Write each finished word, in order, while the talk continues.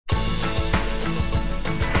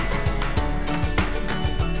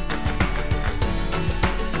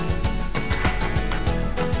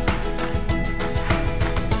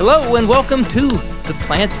Hello and welcome to The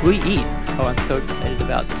Plants We Eat. Oh, I'm so excited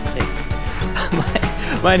about today.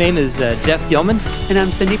 My name is Jeff Gilman. And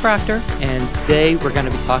I'm Cindy Proctor. And today we're going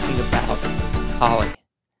to be talking about holly.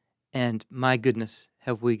 And my goodness,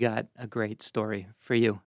 have we got a great story for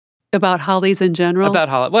you. About hollies in general? About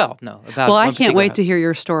holly. Well, no. Well, I can't wait to hear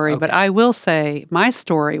your story, Okay. but I will say my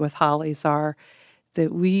story with hollies are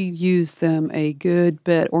that we use them a good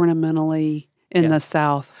bit ornamentally in the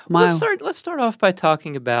South. Let's start off by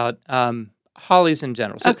talking about hollies in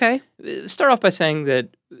general. So, okay. Start off by saying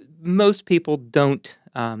that most people don't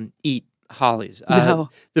eat hollies. No.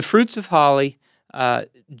 The fruits of holly,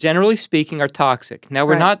 generally speaking, are toxic. Now,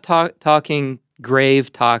 we're not talking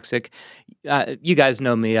grave toxic. You guys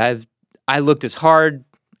know me. I looked as hard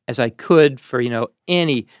as I could for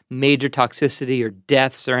any major toxicity or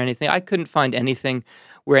deaths or anything. I couldn't find anything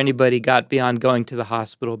where anybody got beyond going to the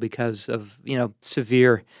hospital because of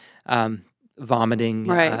severe vomiting.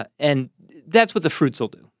 Right. And that's what the fruits will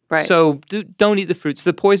do. Right. So don't eat the fruits.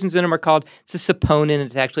 The poisons in them are called, it's a saponin.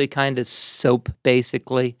 It's actually kind of soap,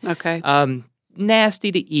 basically. Okay.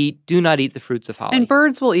 Nasty to eat. Do not eat the fruits of holly. And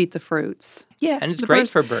birds will eat the fruits. Yeah, and it's great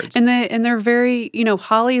for birds. And they're very,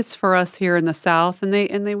 holly is for us here in the South, and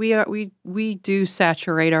we do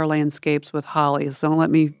saturate our landscapes with hollies. Don't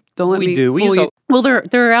let me fool you. Well,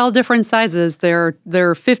 they're all different sizes.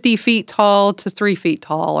 They're 50 feet tall to 3 feet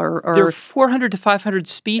tall, or there are 400 to 500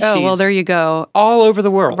 species. Oh, well, there you go. All over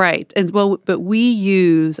the world. Right. And but we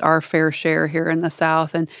use our fair share here in the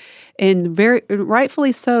South, and very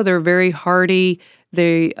rightfully so. They're very hardy.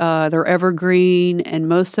 They're evergreen, and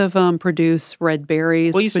most of them produce red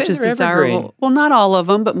berries, well, you which is they're desirable. Evergreen. Well, not all of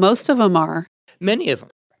them, but most of them are. Many of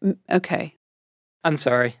them. Okay. I'm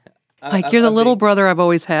sorry. You're the little brother I've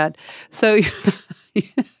always had. So,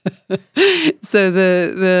 but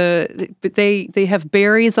they have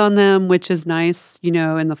berries on them, which is nice,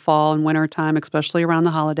 in the fall and winter time, especially around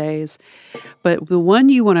the holidays. But the one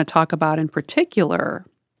you want to talk about in particular,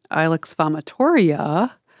 Ilex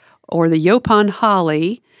vomitoria, or the Yaupon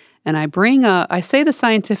holly, and I say the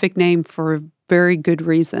scientific name for a very good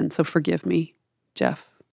reason, so forgive me, Jeff.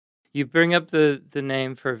 You bring up the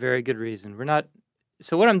name for a very good reason.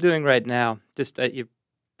 So what I'm doing right now, just you're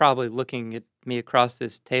probably looking at me across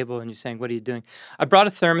this table and you're saying, what are you doing? I brought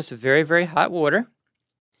a thermos of very, very hot water,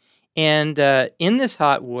 and in this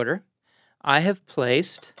hot water, I have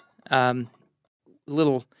placed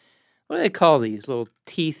little, what do they call these? Little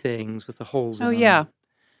tea things with the holes in them. Oh, yeah.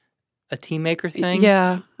 A tea maker thing?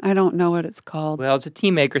 Yeah, I don't know what it's called. Well, it's a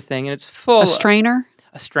tea maker thing, and it's full. A strainer?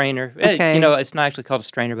 A strainer. Okay. It's not actually called a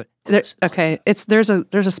strainer, but there's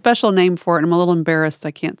a special name for it, and I'm a little embarrassed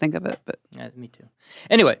I can't think of it. But yeah, me too.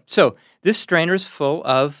 Anyway, so this strainer is full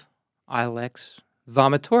of Ilex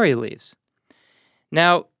vomitoria leaves.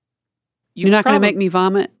 Now, you're not going to make me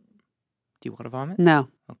vomit? Do you want to vomit? No.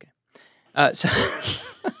 Okay.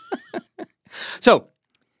 So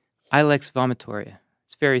Ilex vomitoria.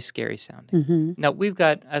 Very scary sounding. Mm-hmm. Now, we've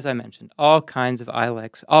got, as I mentioned, all kinds of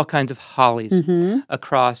ilex, all kinds of hollies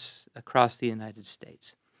across the United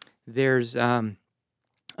States. There's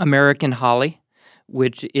American holly,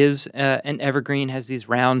 which is an evergreen, has these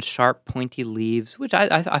round, sharp, pointy leaves, which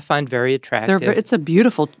I find very attractive. It's a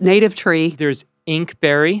beautiful native tree. There's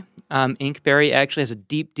inkberry. Inkberry actually has a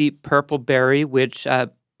deep, deep purple berry, which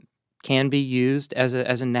can be used as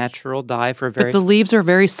a natural dye for a very... But the leaves are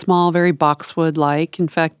very small, very boxwood-like. In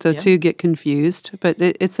fact, the two get confused. But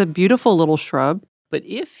it's a beautiful little shrub. But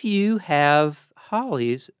if you have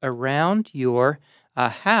hollies around your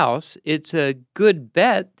house, it's a good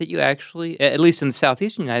bet that you actually, at least in the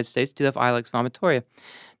southeastern United States, do have Ilex vomitoria.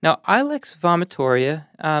 Now, Ilex vomitoria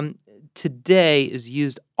today is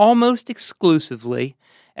used almost exclusively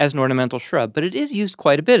as an ornamental shrub, but it is used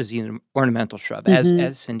quite a bit as an ornamental shrub,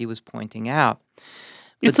 as Cindy was pointing out.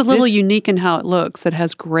 It's a little unique in how it looks. It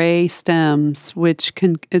has gray stems, which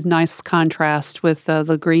is nice contrast with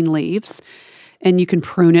the green leaves, and you can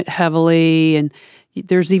prune it heavily. And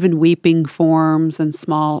there's even weeping forms and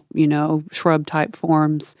small, shrub type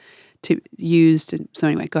forms used. So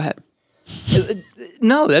anyway, go ahead.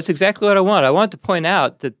 No, that's exactly what I want. I want to point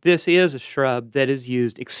out that this is a shrub that is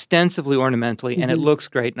used extensively ornamentally, and it looks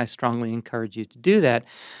great, and I strongly encourage you to do that.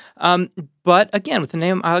 But again, with the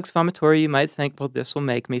name Ilex vomitoria, you might think, well, this will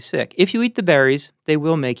make me sick. If you eat the berries, they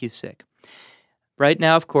will make you sick. Right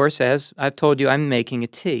now, of course, as I've told you, I'm making a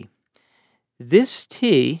tea. This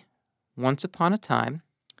tea, once upon a time,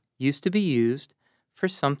 used to be used for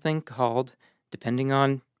something called, depending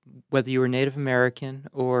on whether you were Native American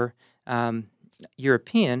or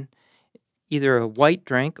European, either a white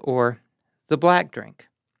drink or the black drink.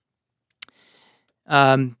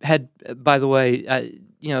 By the way,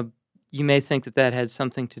 you may think that had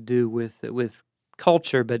something to do with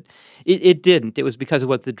culture, but it didn't. It was because of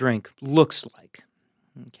what the drink looks like.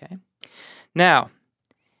 Okay. Now,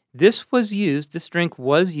 this drink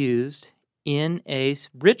was used in a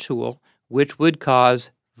ritual which would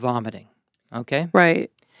cause vomiting. Okay?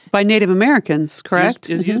 Right. By Native Americans, correct?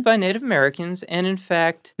 It was used by Native Americans, and in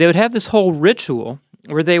fact, they would have this whole ritual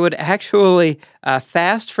where they would actually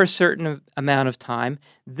fast for a certain amount of time.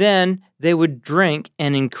 Then they would drink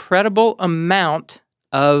an incredible amount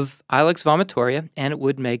of Ilex vomitoria, and it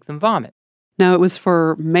would make them vomit. Now, it was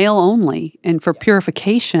for male only and for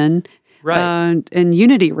purification Right. and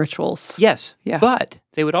unity rituals. Yes, Yeah. but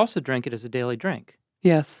they would also drink it as a daily drink.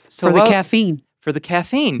 Yes, So for the while- caffeine. For the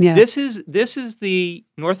caffeine. Yeah. This is the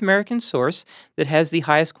North American source that has the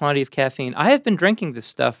highest quantity of caffeine. I have been drinking this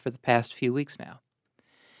stuff for the past few weeks now.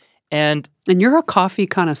 And And you're a coffee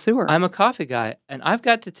connoisseur. I'm a coffee guy, and I've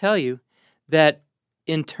got to tell you that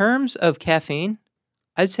in terms of caffeine,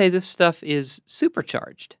 I'd say this stuff is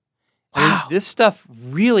supercharged. I mean, Wow. this stuff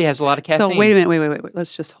really has a lot of caffeine. So wait a minute, wait.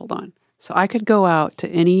 Let's just hold on. So I could go out to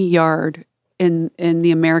any yard in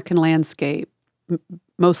the American landscape,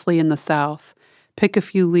 mostly in the South, pick a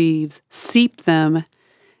few leaves, seep them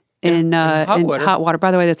in hot water. hot water.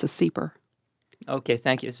 By the way, that's a seeper. Okay,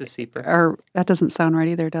 thank you. It's a seeper. Or that doesn't sound right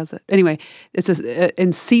either, does it? Anyway,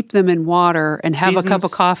 and seep them in water and have a cup of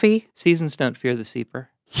Seasons- coffee. Seasons don't fear the seeper.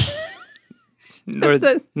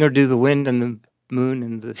 nor do the wind and the moon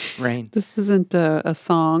and the rain. This isn't a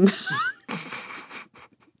song.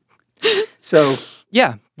 So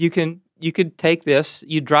yeah, you could take this,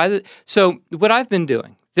 you dry the. So what I've been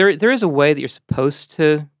doing, there is a way that you're supposed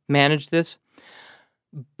to manage this,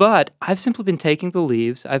 but I've simply been taking the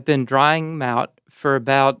leaves, I've been drying them out for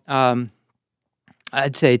about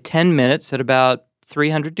I'd say 10 minutes at about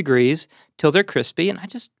 300 degrees till they're crispy, and I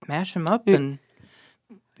just mash them up, and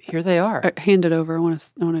here they are. Hand it over. I want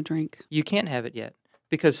to drink. You can't have it yet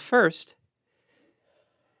because first,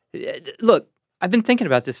 look, I've been thinking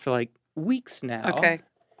about this for like weeks now. Okay.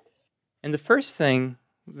 And the first thing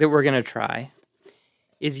that we're going to try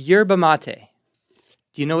is yerba mate.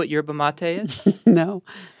 Do you know what yerba mate is? No.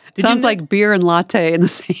 Did you Sounds know- like beer and latte in the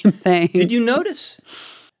same thing. Did you notice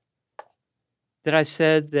that I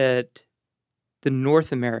said that the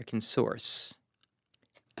North American source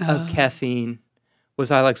of caffeine was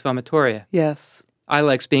Ilex vomitoria, Yes.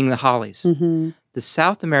 Ilex being the hollies. Mm-hmm. The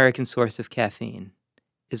South American source of caffeine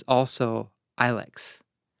is also Ilex,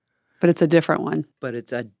 But it's a different one. but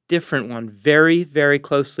it's a different one, very, very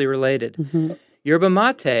closely related. Mm-hmm. Yerba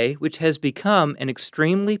mate, which has become an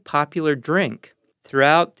extremely popular drink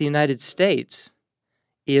throughout the United States,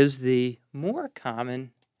 is the more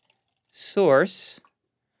common source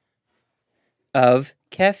of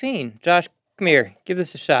caffeine. Josh, come here. Give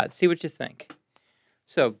this a shot. See what you think.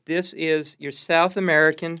 So this is your South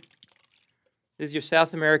American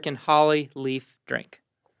holly leaf drink.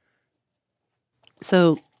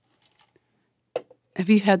 So, have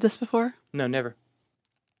you had this before? No, never.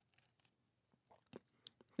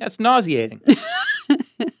 That's nauseating.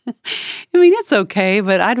 I mean, it's okay,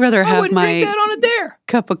 but I'd rather I have wouldn't my drink that on a dare.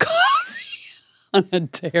 cup of coffee on a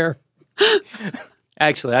dare.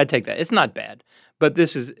 Actually, I'd take that. It's not bad, but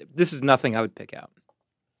this is nothing I would pick out.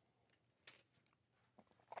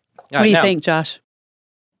 What do you think, Josh?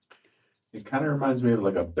 It kind of reminds me of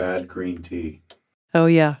like a bad green tea. Oh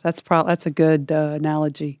yeah, that's a good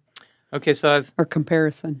analogy Okay, so or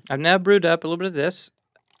comparison. I've now brewed up a little bit of this.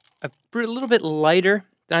 I've brewed a little bit lighter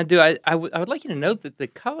than I do. I would like you to note that the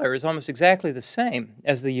color is almost exactly the same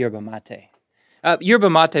as the yerba mate. Yerba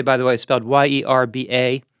mate, by the way, is spelled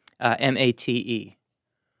YERBA MATE.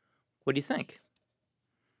 What do you think?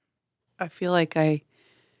 I feel like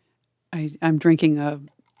I'm drinking a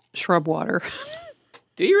shrub water.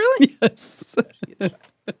 Do you really? Yes.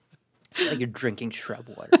 Like you're drinking shrub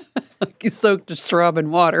water. You soaked a shrub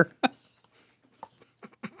in water.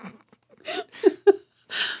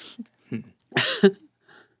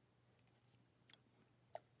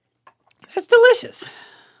 That's delicious.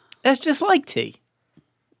 That's just like tea.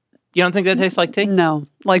 You don't think that tastes like tea? No,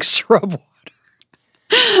 like shrub water.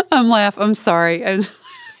 I'm sorry. All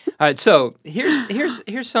right, so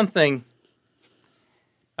here's something.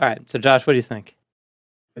 All right, so Josh, what do you think?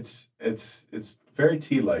 It's very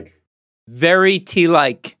tea-like. Very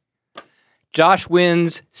tea-like. Josh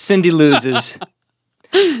wins, Cindy loses.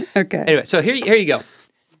 Okay. Anyway, so here you go. All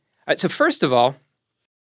right, so first of all,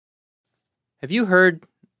 have you heard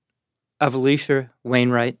of Alicia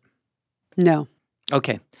Wainwright? No.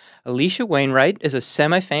 Okay. Alicia Wainwright is a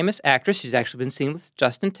semi-famous actress. She's actually been seen with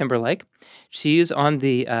Justin Timberlake. She is on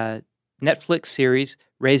the Netflix series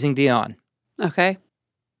Raising Dion. Okay.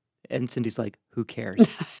 And Cindy's like, who cares?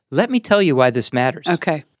 Let me tell you why this matters.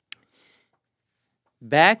 Okay.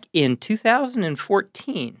 Back in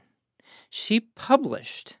 2014, she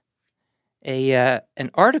published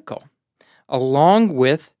an article along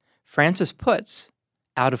with Francis Putz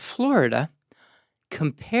out of Florida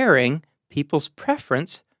comparing people's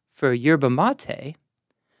preference for yerba mate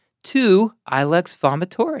to Ilex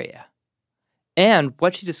vomitoria. And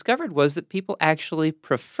what she discovered was that people actually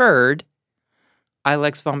preferred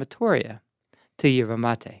Ilex vomitoria to yerba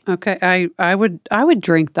mate. Okay. I would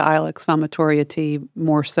drink the Ilex vomitoria tea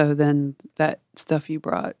more so than that stuff you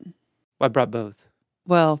brought. Well, I brought both.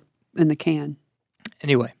 Well, in the can.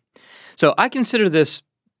 Anyway, so I consider this,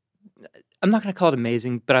 I'm not going to call it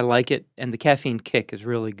amazing, but I like it, and the caffeine kick is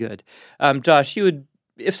really good. Josh, you would,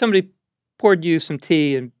 if somebody poured you some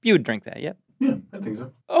tea, and you would drink that, yeah? Yeah, I think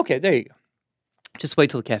so. Okay, there you go. Just wait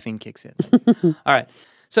till the caffeine kicks in. All right.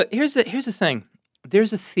 So here's the thing.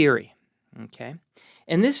 There's a theory, okay?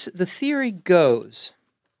 And the theory goes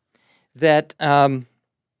that the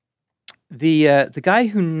guy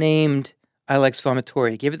who named Ilex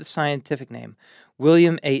vomitoria gave it the scientific name,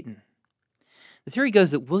 William Ayton. The theory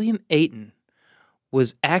goes that William Ayton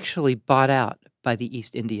was actually bought out by the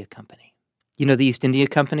East India Company. You know the East India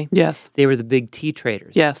Company? Yes. They were the big tea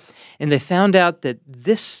traders. Yes. And they found out that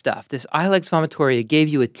this stuff, this Ilex vomitoria, gave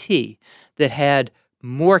you a tea that had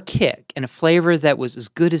more kick and a flavor that was as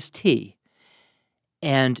good as tea.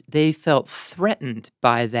 And they felt threatened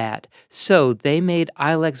by that. So they made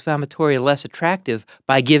Ilex vomitoria less attractive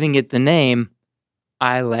by giving it the name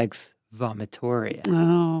Ilex vomitoria.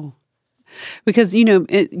 Oh. Because,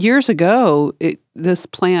 years ago, this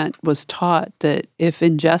plant was taught that if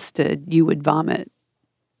ingested, you would vomit.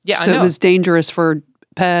 Yeah, so I know. It was dangerous for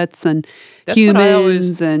pets and That's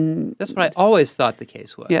humans. That's what I always thought the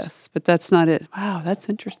case was. Yes, but that's not it. Wow, that's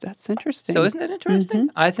interesting. So isn't that interesting?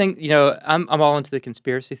 Mm-hmm. I think, I'm all into the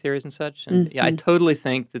conspiracy theories and such. And yeah, I totally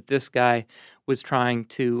think that this guy was trying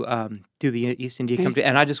to do the East India Company.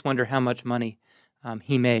 And I just wonder how much money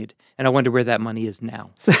he made. And I wonder where that money is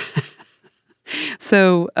now.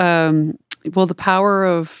 So, the power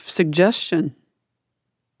of suggestion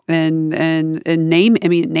and name. I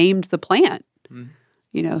mean, it named the plant.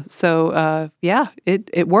 Mm-hmm. So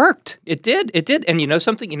it worked. It did. And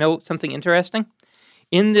something interesting?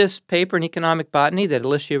 In this paper in Economic Botany that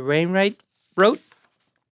Alicia Wainwright wrote,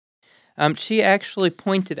 she actually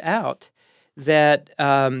pointed out that,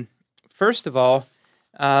 first of all,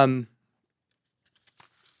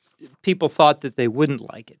 people thought that they wouldn't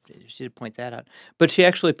like it. She did point that out. But she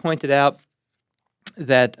actually pointed out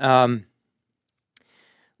that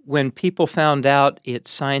when people found out its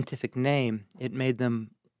scientific name, it made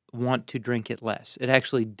them want to drink it less. It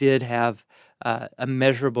actually did have a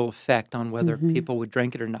measurable effect on whether people would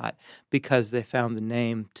drink it or not because they found the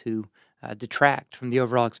name to detract from the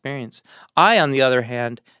overall experience. I, on the other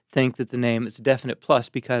hand, think that the name is a definite plus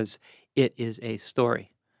because it is a story.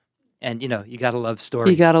 And, you got to love stories.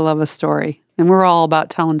 You got to love a story. And we're all about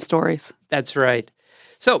telling stories. That's right.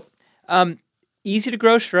 So, easy to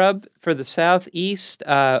grow shrub for the southeast.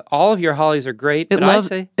 All of your hollies are great.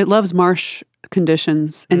 It loves marsh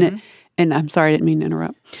conditions. And and I'm sorry, I didn't mean to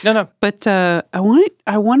interrupt. No. But I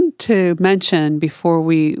wanted to mention before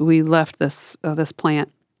we left this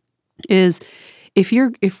plant is if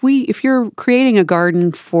you're creating a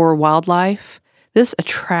garden for wildlife, this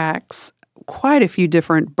attracts quite a few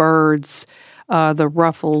different birds, the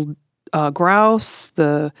ruffled grouse,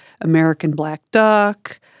 the American black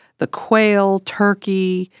duck, the quail,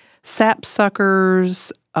 turkey,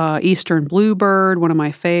 sapsuckers, eastern bluebird, one of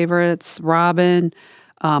my favorites, robin,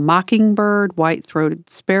 mockingbird, white-throated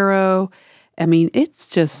sparrow. I mean, it's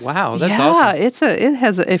just wow. That's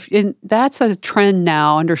awesome. That's a trend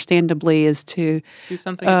now. Understandably, is to do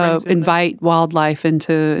something invite wildlife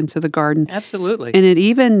into the garden. Absolutely, and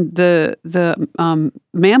even the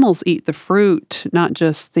mammals eat the fruit, not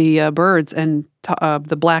just the birds. And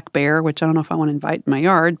the black bear, which I don't know if I want to invite in my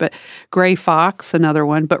yard, but gray fox, another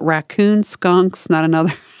one. But raccoon, skunks, not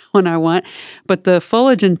another one I want. But the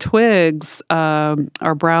foliage and twigs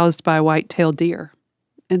are browsed by white-tailed deer.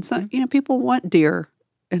 And so, people want deer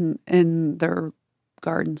in their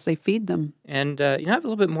gardens. They feed them. And, I have a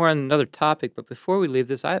little bit more on another topic, but before we leave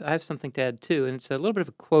this, I have something to add, too. And it's a little bit of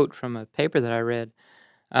a quote from a paper that I read.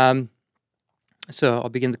 So I'll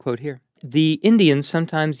begin the quote here. The Indians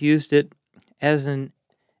sometimes used it as an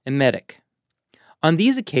emetic. On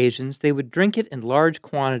these occasions, they would drink it in large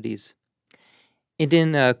quantities. And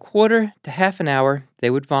in a quarter to half an hour, they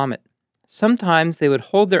would vomit. Sometimes they would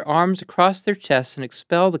hold their arms across their chests and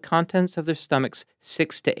expel the contents of their stomachs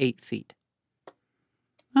 6 to 8 feet.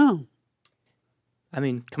 Oh. I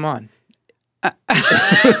mean, come on.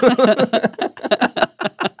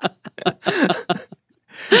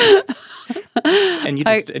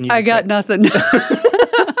 I got nothing.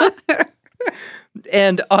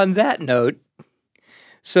 And on that note,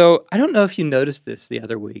 so I don't know if you noticed this the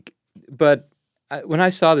other week, but when I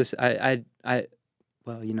saw this,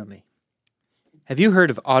 well, you know me. Have you heard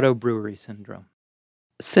of autobrewery syndrome?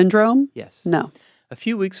 Syndrome? Yes. No. A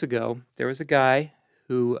few weeks ago, there was a guy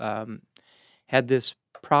who had this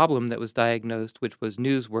problem that was diagnosed, which was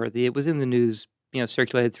newsworthy. It was in the news,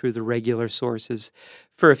 circulated through the regular sources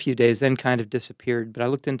for a few days, then kind of disappeared. But I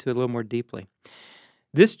looked into it a little more deeply.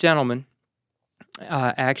 This gentleman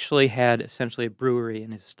actually had essentially a brewery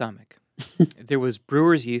in his stomach. There was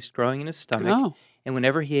brewer's yeast growing in his stomach, and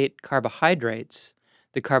whenever he ate carbohydrates,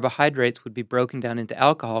 the carbohydrates would be broken down into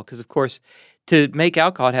alcohol because, of course, to make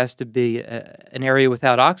alcohol, it has to be an area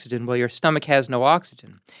without oxygen. Well, your stomach has no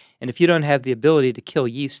oxygen. And if you don't have the ability to kill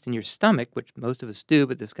yeast in your stomach, which most of us do,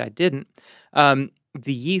 but this guy didn't, the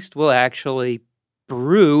yeast will actually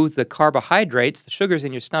brew the carbohydrates, the sugars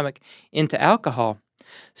in your stomach, into alcohol.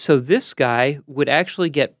 So this guy would actually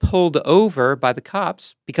get pulled over by the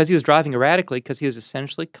cops because he was driving erratically, because he was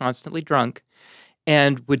essentially constantly drunk,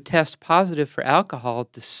 and would test positive for alcohol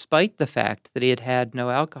despite the fact that he had had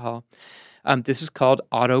no alcohol. This is called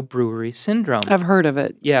autobrewery syndrome. I've heard of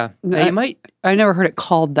it. Yeah. Now, I never heard it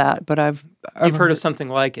called that, but you've heard of something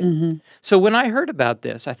like it. Mm-hmm. So when I heard about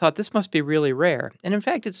this, I thought this must be really rare. And in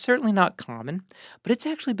fact, it's certainly not common, but it's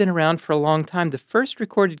actually been around for a long time. The first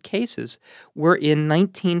recorded cases were in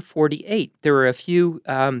 1948. There were a few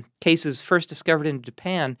cases first discovered in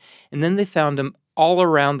Japan, and then they found them all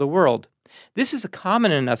around the world. This is a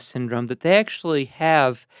common enough syndrome that they actually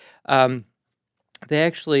have a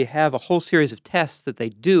whole series of tests that they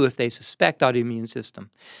do if they suspect autoimmune system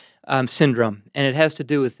syndrome. And it has to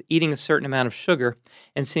do with eating a certain amount of sugar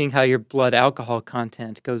and seeing how your blood alcohol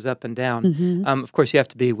content goes up and down. Mm-hmm. Of course, you have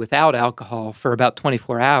to be without alcohol for about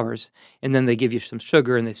 24 hours, and then they give you some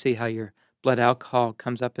sugar and they see how your blood alcohol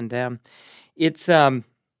comes up and down. It's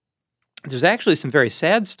there's actually some very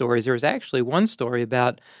sad stories. There was actually one story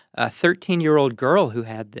about a 13-year-old girl who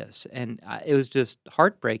had this, and it was just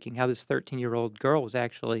heartbreaking how this 13-year-old girl was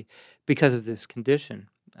actually, because of this condition,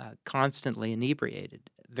 constantly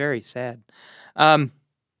inebriated. Very sad. The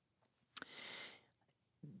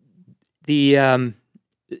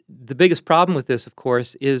biggest problem with this, of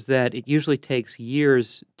course, is that it usually takes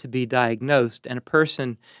years to be diagnosed, and a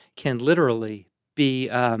person can literally be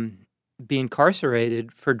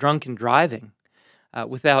incarcerated for drunken driving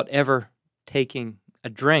without ever taking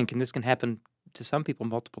a drink, and this can happen to some people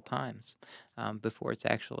multiple times before it's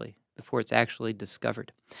actually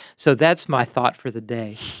discovered. So that's my thought for the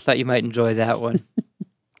day. Thought you might enjoy that one.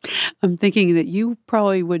 I'm thinking that you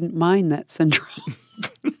probably wouldn't mind that syndrome.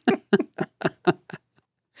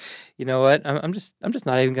 You know what? I'm just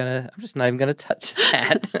not even gonna touch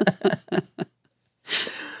that.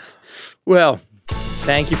 Well,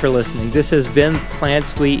 thank you for listening. This has been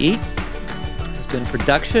Plants We Eat. It's been a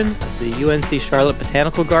production of the UNC Charlotte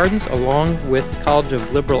Botanical Gardens along with the College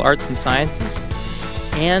of Liberal Arts and Sciences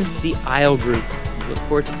and the Isle Group. We look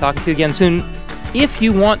forward to talking to you again soon. If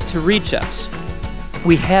you want to reach us,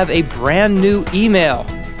 we have a brand new email,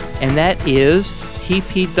 and that is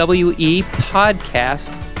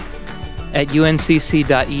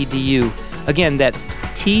tpwepodcast@uncc.edu. Again, that's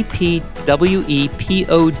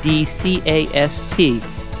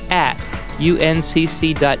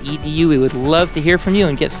tpwepodcast@uncc.edu. We would love to hear from you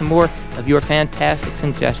and get some more of your fantastic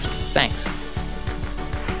suggestions. Thanks.